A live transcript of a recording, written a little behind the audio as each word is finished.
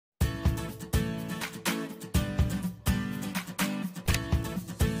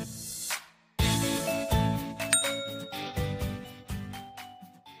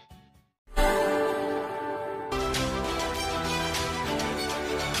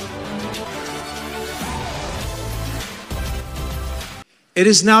It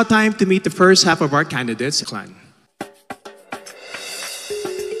is now time to meet the first half of our candidates, clan.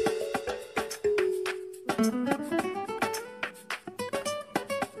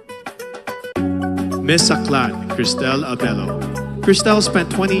 Miss Aklan, Cristel Abello. Cristel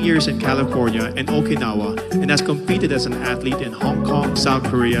spent 20 years in California and Okinawa and has competed as an athlete in Hong Kong, South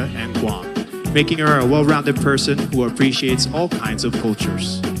Korea, and Guam, making her a well-rounded person who appreciates all kinds of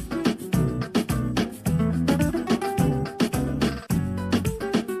cultures.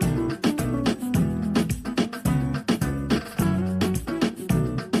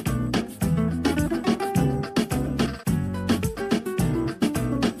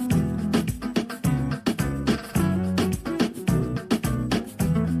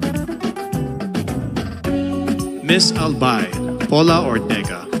 Miss Albay, Paula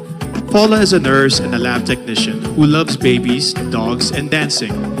Ortega. Paula is a nurse and a lab technician who loves babies, dogs, and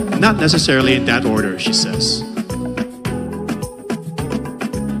dancing. Not necessarily in that order, she says.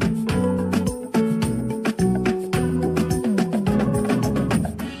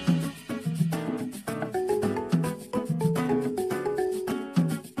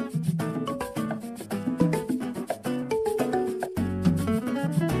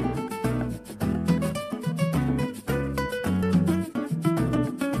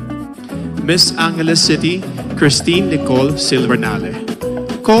 Miss Angeles City, Christine Nicole Silvernale.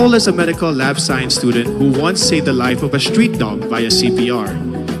 Cole is a medical lab science student who once saved the life of a street dog via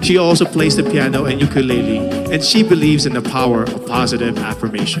CPR. She also plays the piano and ukulele, and she believes in the power of positive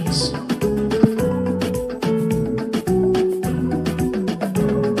affirmations.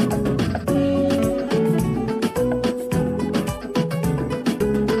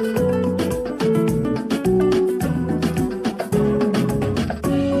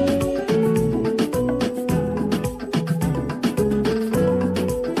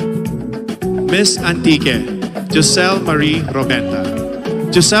 Miss Antique, Giselle Marie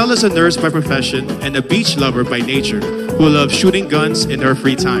Robenta. Giselle is a nurse by profession and a beach lover by nature who loves shooting guns in her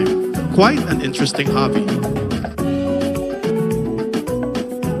free time. Quite an interesting hobby.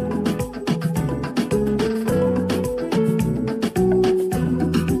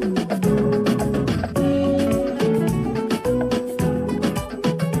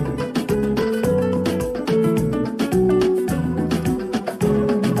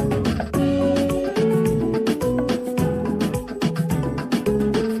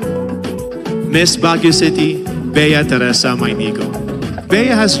 Miss Baguio City, Bea Teresa Mainigo. Bea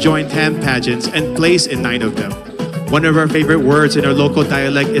has joined 10 pageants and placed in 9 of them. One of her favorite words in her local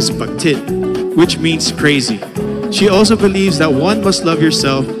dialect is bagtit, which means crazy. She also believes that one must love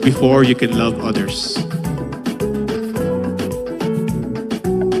yourself before you can love others.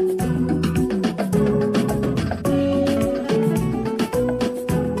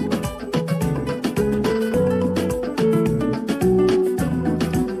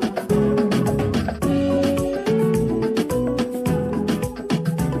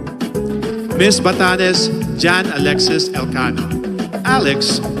 Miss Batanes, Jan Alexis Elcano.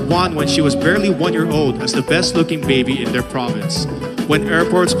 Alex won when she was barely 1 year old as the best-looking baby in their province. When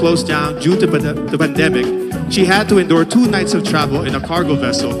airports closed down due to the pandemic, she had to endure 2 nights of travel in a cargo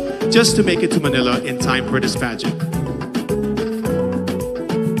vessel just to make it to Manila in time for this pageant.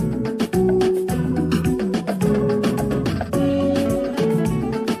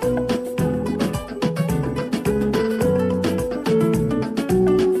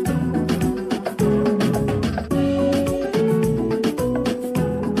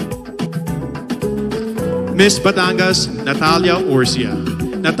 Miss Batangas, Natalia Urcia.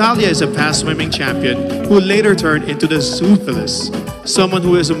 Natalia is a past swimming champion who later turned into the zoophilist, someone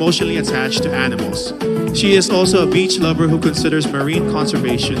who is emotionally attached to animals. She is also a beach lover who considers marine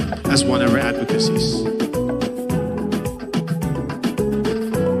conservation as one of her advocacies.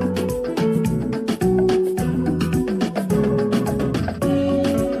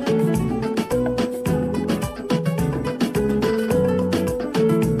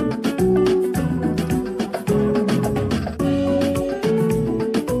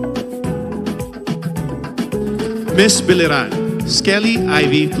 Miss Biliran, Skelly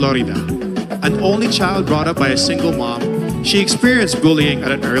Ivy, Florida. An only child brought up by a single mom, she experienced bullying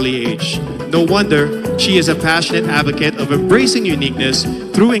at an early age. No wonder she is a passionate advocate of embracing uniqueness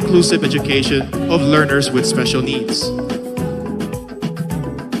through inclusive education of learners with special needs.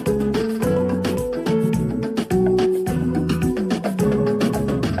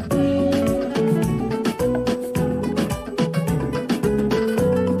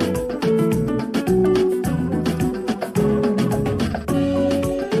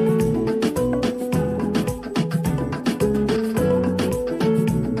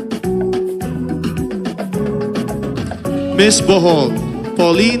 Miss Bohol,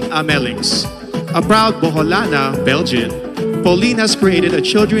 Pauline Amelings. A proud Boholana, Belgian, Pauline has created a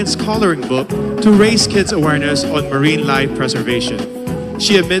children's coloring book to raise kids' awareness on marine life preservation.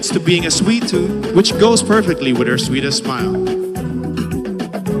 She admits to being a sweet tooth, which goes perfectly with her sweetest smile.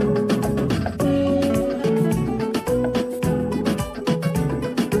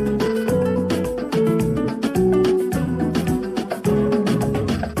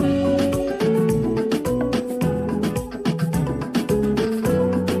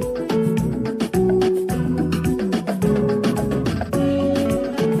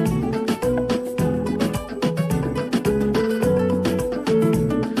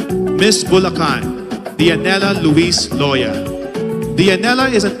 Miss Bulacan, Dianela Luis Loya.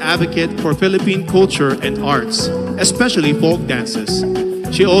 Dianela is an advocate for Philippine culture and arts, especially folk dances.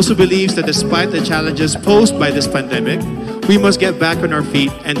 She also believes that despite the challenges posed by this pandemic, we must get back on our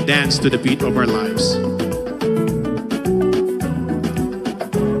feet and dance to the beat of our lives.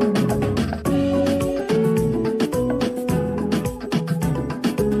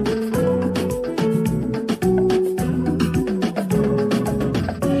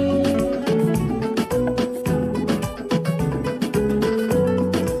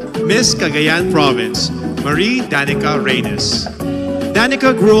 Miss Cagayan Province, Marie Danica Reynes.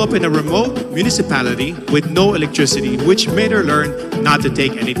 Danica grew up in a remote municipality with no electricity, which made her learn not to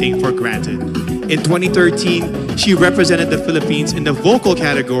take anything for granted. In 2013, she represented the Philippines in the vocal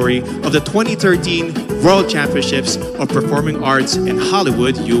category of the 2013 World Championships of Performing Arts in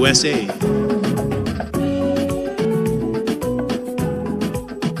Hollywood, USA.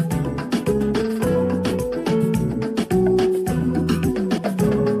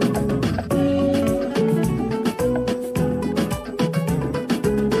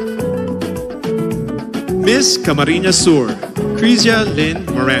 Miss Camarines Sur, Crizia Lynn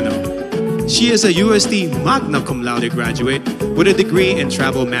Moreno. She is a UST magna cum laude graduate with a degree in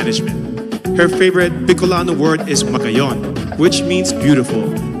travel management. Her favorite Bicolano word is magayon, which means beautiful,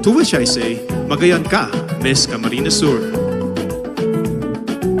 to which I say, magayon ka, Miss Camarines Sur.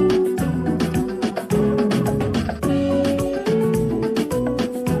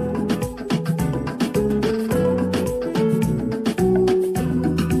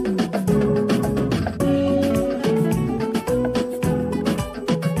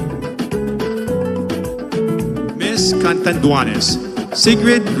 Cantanduanes,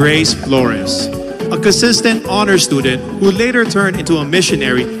 Sigrid Grace Flores, a consistent honor student who later turned into a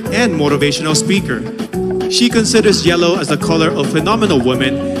missionary and motivational speaker. She considers yellow as the color of phenomenal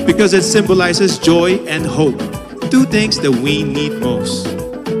women because it symbolizes joy and hope, two things that we need most.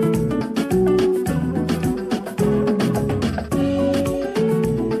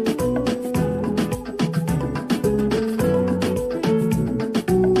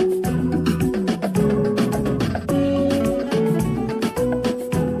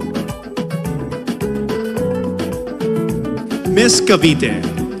 Miss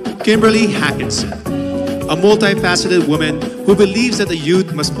Cavite, Kimberly Hackinson, a multifaceted woman who believes that the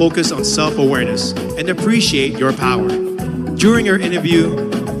youth must focus on self-awareness and appreciate your power. During her interview,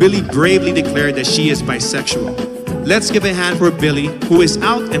 Billy bravely declared that she is bisexual. Let's give a hand for Billy, who is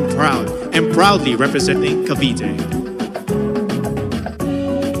out and proudly representing Cavite.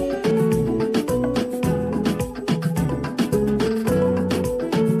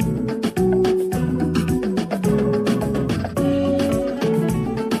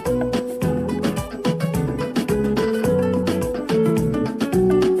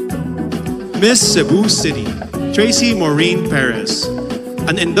 Miss Cebu City, Tracy Maureen Perez.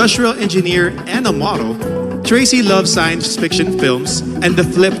 An industrial engineer and a model, Tracy loves science fiction films and the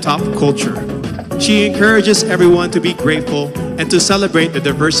flip-top culture. She encourages everyone to be grateful and to celebrate the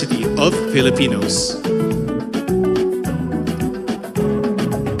diversity of Filipinos.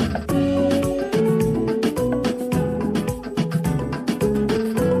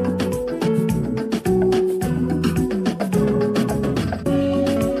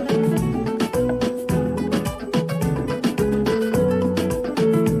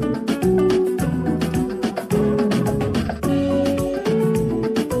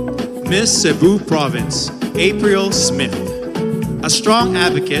 Miss Cebu Province, April Smith. A strong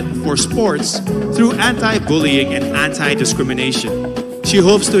advocate for sports through anti-bullying and anti-discrimination. She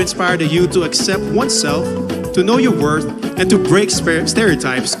hopes to inspire the youth to accept oneself, to know your worth, and to break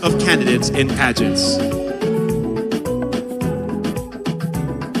stereotypes of candidates in pageants.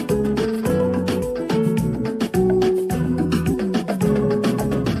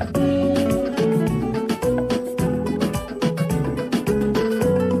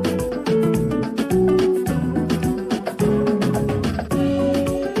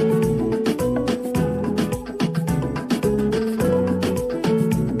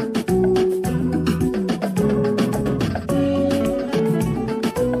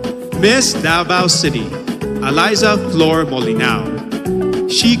 Miss Davao City, Eliza Flor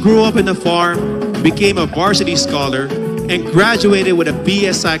Molinao. She grew up in a farm, became a varsity scholar, and graduated with a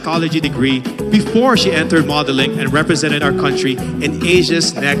BS Psychology degree before she entered modeling and represented our country in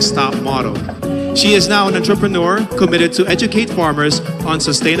Asia's Next Top Model. She is now an entrepreneur committed to educate farmers on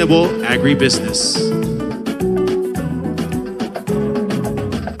sustainable agribusiness.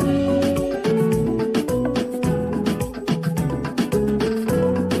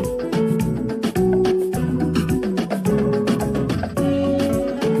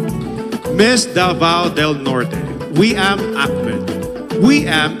 Miss Davao del Norte, Wiam Ahmed.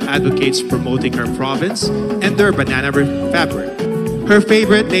 Wiam advocates promoting her province and their banana fabric. Her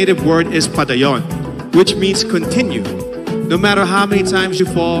favorite native word is padayon, which means continue. No matter how many times you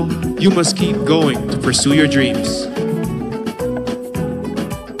fall, you must keep going to pursue your dreams.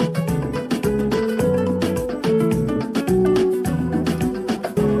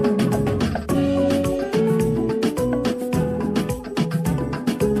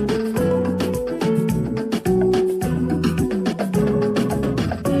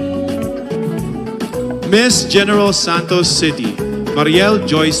 Miss General Santos City, Mariel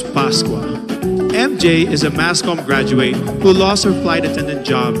Joyce Pascua. MJ is a MASCOM graduate who lost her flight attendant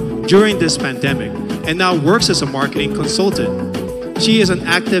job during this pandemic and now works as a marketing consultant. She is an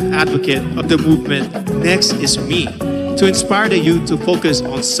active advocate of the movement Next is Me to inspire the youth to focus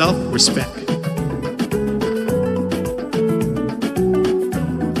on self-respect.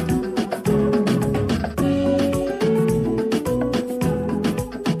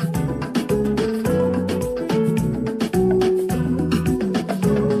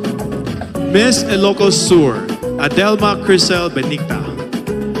 Miss Ilocos Sur, Adelma Crisel Benigta.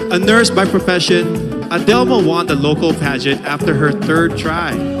 A nurse by profession, Adelma won the local pageant after her third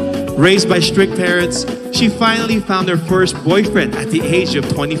try. Raised by strict parents, she finally found her first boyfriend at the age of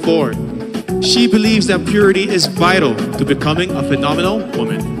 24. She believes that purity is vital to becoming a phenomenal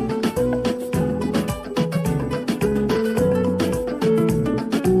woman.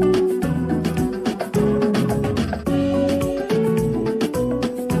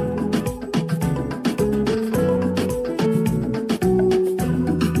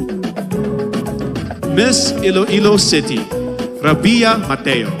 Miss Iloilo City, Rabia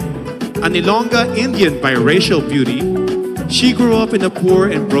Mateo. An Ilongga Indian biracial beauty, she grew up in a poor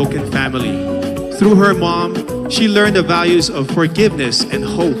and broken family. Through her mom, she learned the values of forgiveness and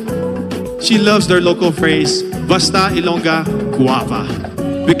hope. She loves their local phrase, Basta Ilongga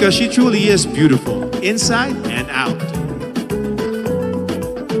Guapa, because she truly is beautiful, inside and out.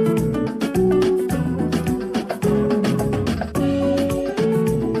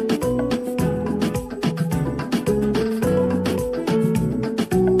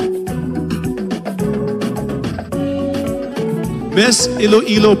 Miss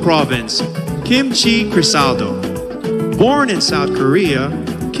Iloilo Province, Kim Chi Crisaldo. Born in South Korea,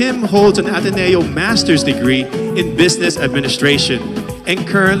 Kim holds an Ateneo Master's degree in Business Administration and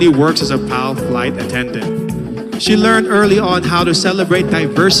currently works as a PAL flight attendant. She learned early on how to celebrate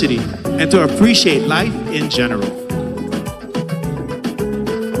diversity and to appreciate life in general.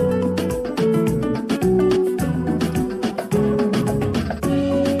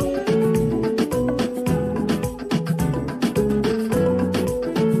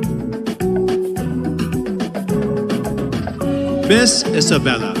 Miss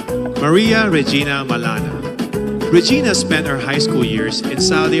Isabella, Maria Regina Malana. Regina spent her high school years in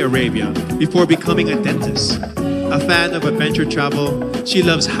Saudi Arabia before becoming a dentist. A fan of adventure travel, she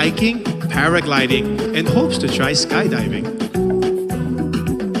loves hiking, paragliding, and hopes to try skydiving.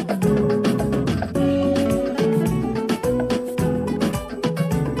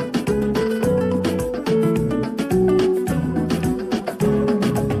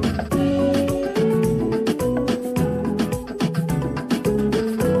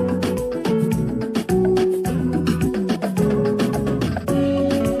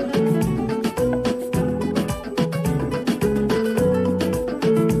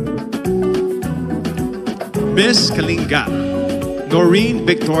 Miss Kalinga, Noreen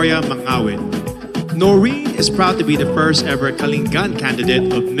Victoria Mangawit. Noreen is proud to be the first ever Kalingan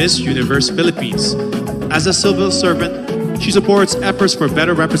candidate of Miss Universe Philippines. As a civil servant, she supports efforts for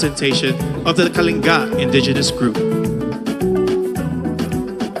better representation of the Kalinga indigenous group.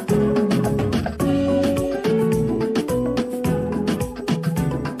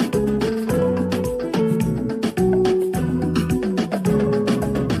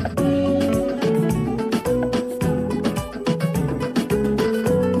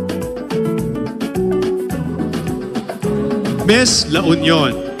 Miss La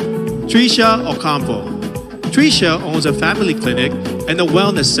Union, Tricia Ocampo. Tricia owns a family clinic, and a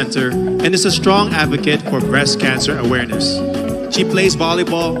wellness center and is a strong advocate for breast cancer awareness. She plays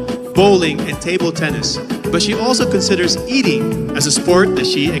volleyball, bowling, and table tennis, but she also considers eating as a sport that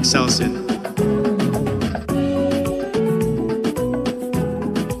she excels in.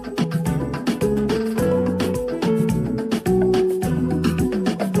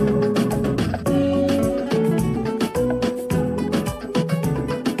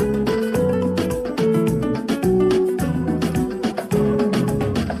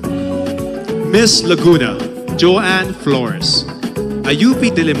 Miss Laguna, Joanne Flores. A UP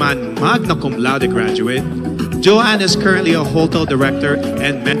Diliman magna cum laude graduate, Joanne is currently a hotel director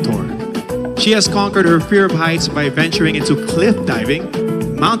and mentor. She has conquered her fear of heights by venturing into cliff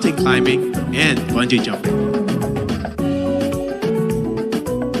diving, mountain climbing, and bungee jumping.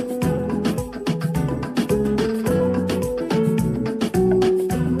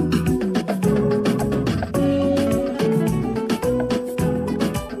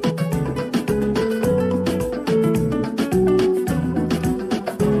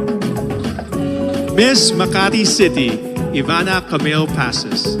 Miss Makati City, Ivana Camille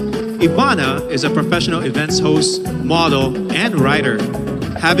Passes. Ivana is a professional events host, model, and writer.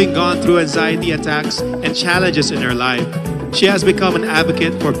 Having gone through anxiety attacks and challenges in her life, she has become an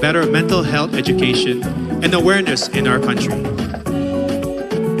advocate for better mental health education and awareness in our country.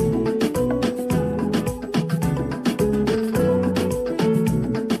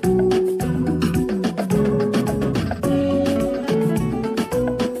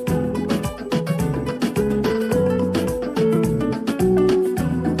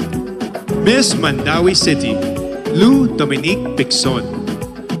 Miss Mandawi City, Lou Dominique Pixon.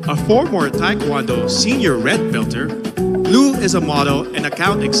 A former Taekwondo senior red belter, Lou is a model and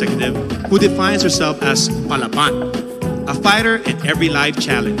account executive who defines herself as Palaban, a fighter in every life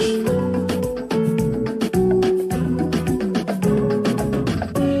challenge.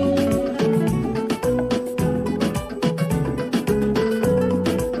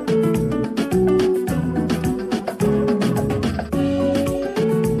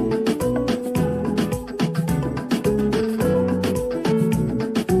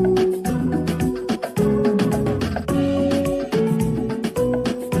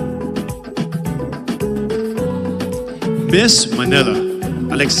 Miss Manila,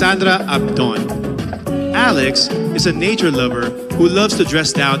 Alexandra Abdon. Alex is a nature lover who loves to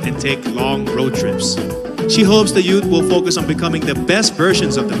dress down and take long road trips. She hopes the youth will focus on becoming the best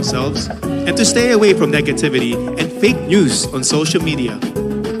versions of themselves and to stay away from negativity and fake news on social media.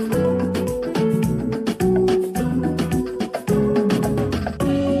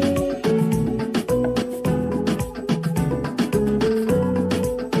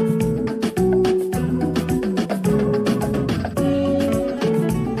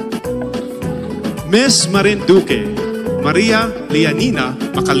 Miss Marinduque, Maria Lianina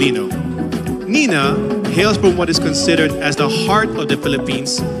Macalino. Nina hails from what is considered as the heart of the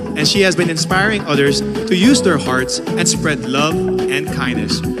Philippines, and she has been inspiring others to use their hearts and spread love and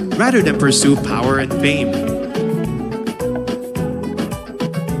kindness rather than pursue power and fame.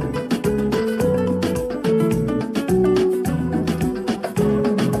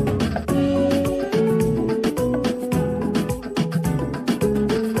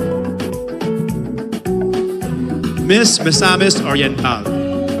 Miss Misamis Oriental,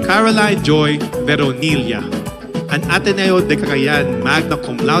 Caroline Joy Veronilla, an Ateneo de Cagayan magna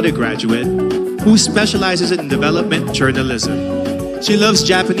cum laude graduate who specializes in development journalism. She loves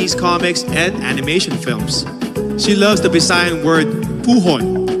Japanese comics and animation films. She loves the Visayan word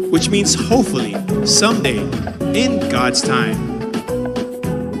puhon, which means hopefully, someday, in God's time.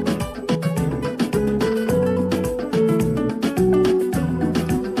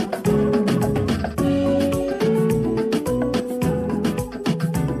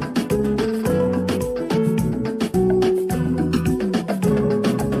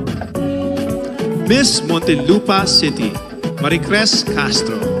 Miss Montelupa City, Maricres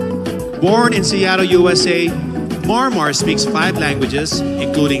Castro. Born in Seattle, USA, Marmar speaks 5 languages,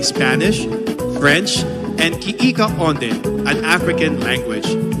 including Spanish, French, and Kiika Onde, an African language.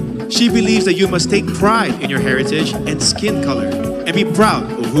 She believes that you must take pride in your heritage and skin color and be proud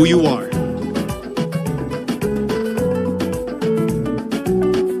of who you are.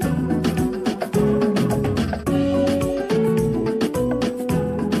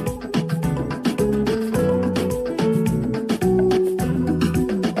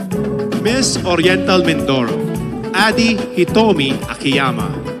 Miss Oriental Mindoro, Adi Hitomi Akiyama.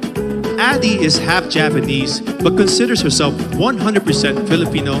 Adi is half Japanese but considers herself 100%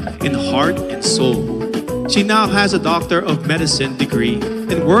 Filipino in heart and soul. She now has a Doctor of Medicine degree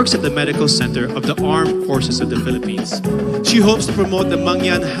and works at the medical center of the Armed Forces of the Philippines. She hopes to promote the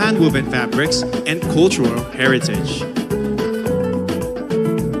Mangyan hand-woven fabrics and cultural heritage.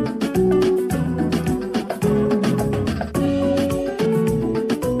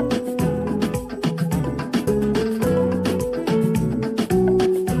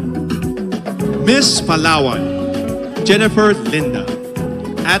 Miss Palawan, Jennifer Linda.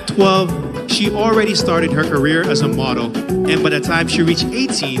 At 12, she already started her career as a model, and by the time she reached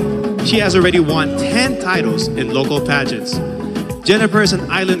 18, she has already won 10 titles in local pageants. Jennifer is an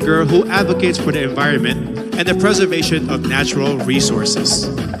island girl who advocates for the environment and the preservation of natural resources.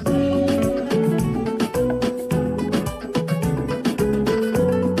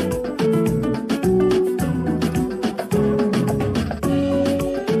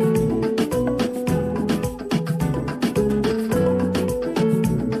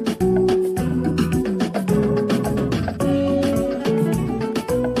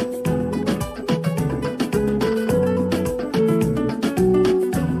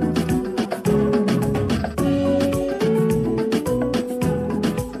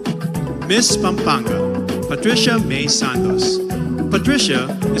 Miss Pampanga, Patricia May Santos. Patricia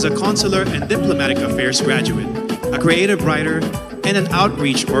is a consular and diplomatic affairs graduate, a creative writer, and an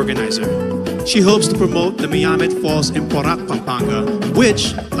outreach organizer. She hopes to promote the Miyamet Falls in Porac, Pampanga,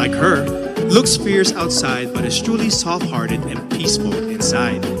 which, like her, looks fierce outside but is truly soft-hearted and peaceful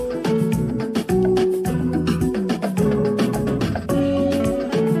inside.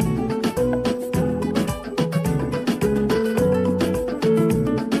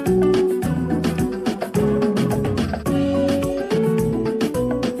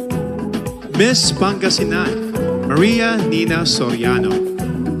 Miss Pangasinan, Maria Nina Soriano,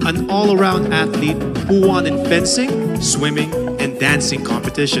 an all-around athlete who won in fencing, swimming, and dancing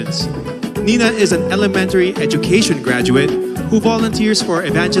competitions. Nina is an elementary education graduate who volunteers for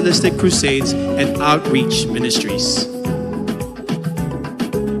evangelistic crusades and outreach ministries.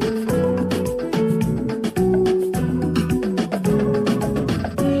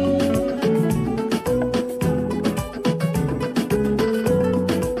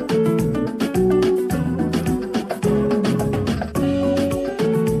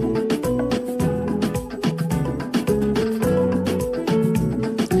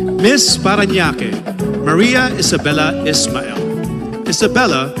 Miss Parañaque, Maria Isabella Ismael.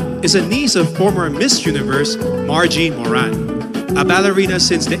 Isabella is a niece of former Miss Universe Margie Moran, a ballerina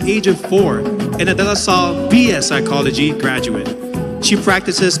since the age of 4 and a De La Salle BS Psychology graduate. She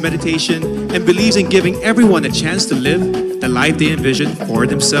practices meditation and believes in giving everyone a chance to live the life they envision for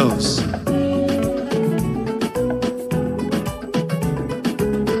themselves.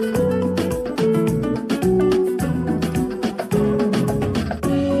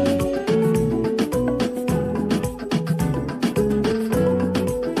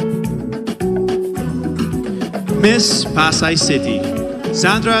 Miss Pasay City,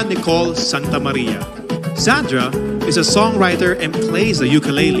 Sandra Nicole Santamaria. Sandra is a songwriter and plays the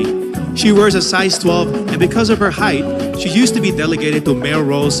ukulele. She wears a size 12, and because of her height, she used to be delegated to male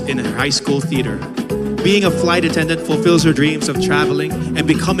roles in her high school theater. Being a flight attendant fulfills her dreams of traveling and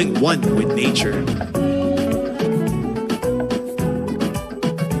becoming one with nature.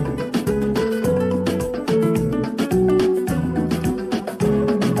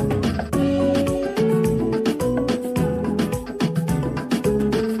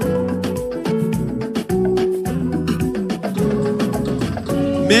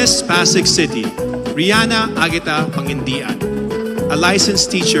 Miss Pasig City, Rihanna Agita Pangindian, a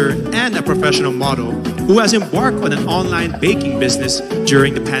licensed teacher and a professional model who has embarked on an online baking business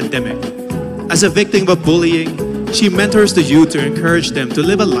during the pandemic. As a victim of bullying, she mentors the youth to encourage them to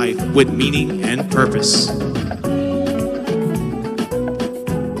live a life with meaning and purpose.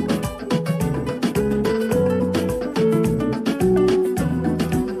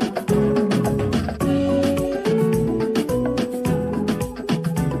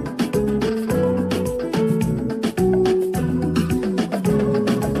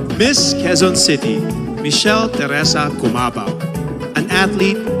 Miss Quezon City, Michelle Teresa Cumabao, an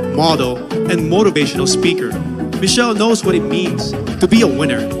athlete, model, and motivational speaker. Michelle knows what it means to be a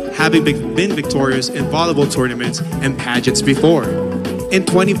winner, having been victorious in volleyball tournaments and pageants before. In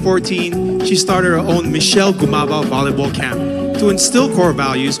 2014, she started her own Michelle Cumabao Volleyball Camp to instill core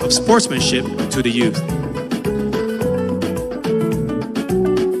values of sportsmanship to the youth.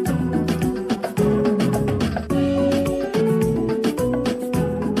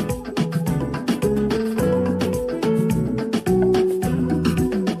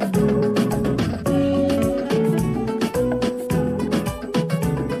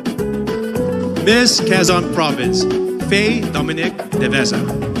 Miss Quezon Province, Faye Dominic Deveza,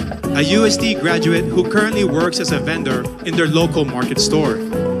 a USD graduate who currently works as a vendor in their local market store.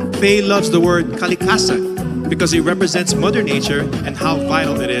 Faye loves the word kalikasan because it represents Mother Nature and how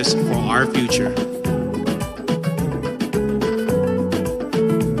vital it is for our future.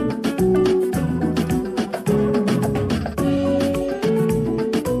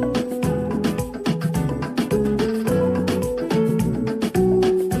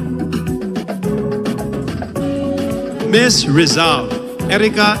 Miss Rizal,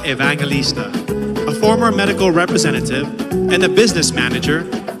 Erica Evangelista. A former medical representative and a business manager,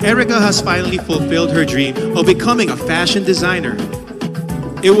 Erica has finally fulfilled her dream of becoming a fashion designer.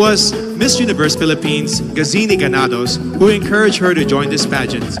 It was Miss Universe Philippines, Gazini Ganados, who encouraged her to join this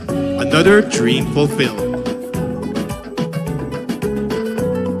pageant. Another dream fulfilled.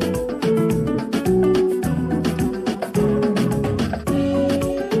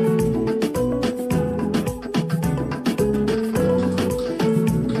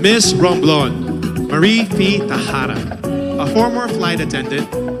 Miss Romblon, Marie Fee Tahara. A former flight attendant,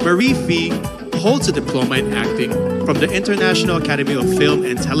 Marie Fee holds a diploma in acting from the International Academy of Film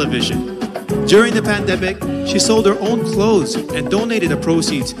and Television. During the pandemic, she sold her own clothes and donated the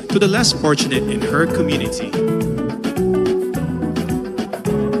proceeds to the less fortunate in her community.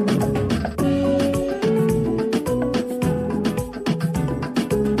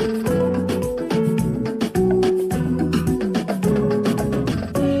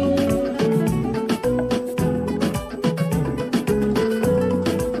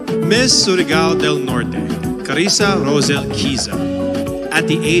 Miss Surigao del Norte, Carissa Rosel Kiza. At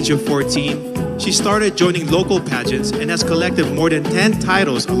the age of 14, she started joining local pageants and has collected more than 10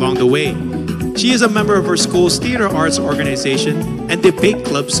 titles along the way. She is a member of her school's theater arts organization and debate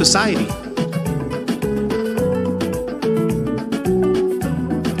club society.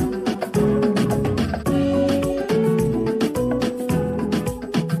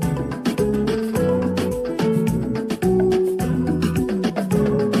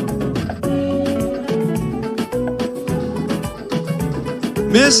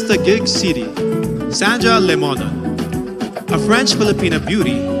 Miss Taguig City, Sandra Lemona, a French-Filipina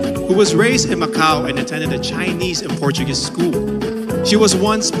beauty who was raised in Macau and attended a Chinese and Portuguese school. She was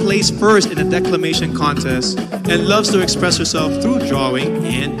once placed first in a declamation contest and loves to express herself through drawing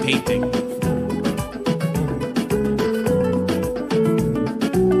and painting.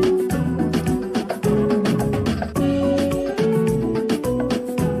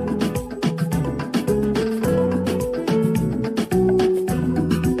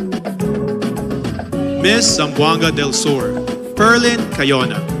 Miss Zamboanga del Sur, Perlin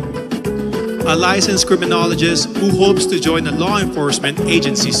Cayona, a licensed criminologist who hopes to join a law enforcement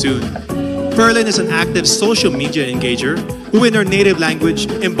agency soon. Perlin is an active social media engager who in her native language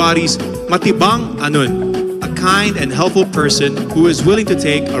embodies matibang anun, a kind and helpful person who is willing to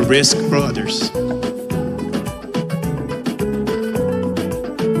take a risk for others.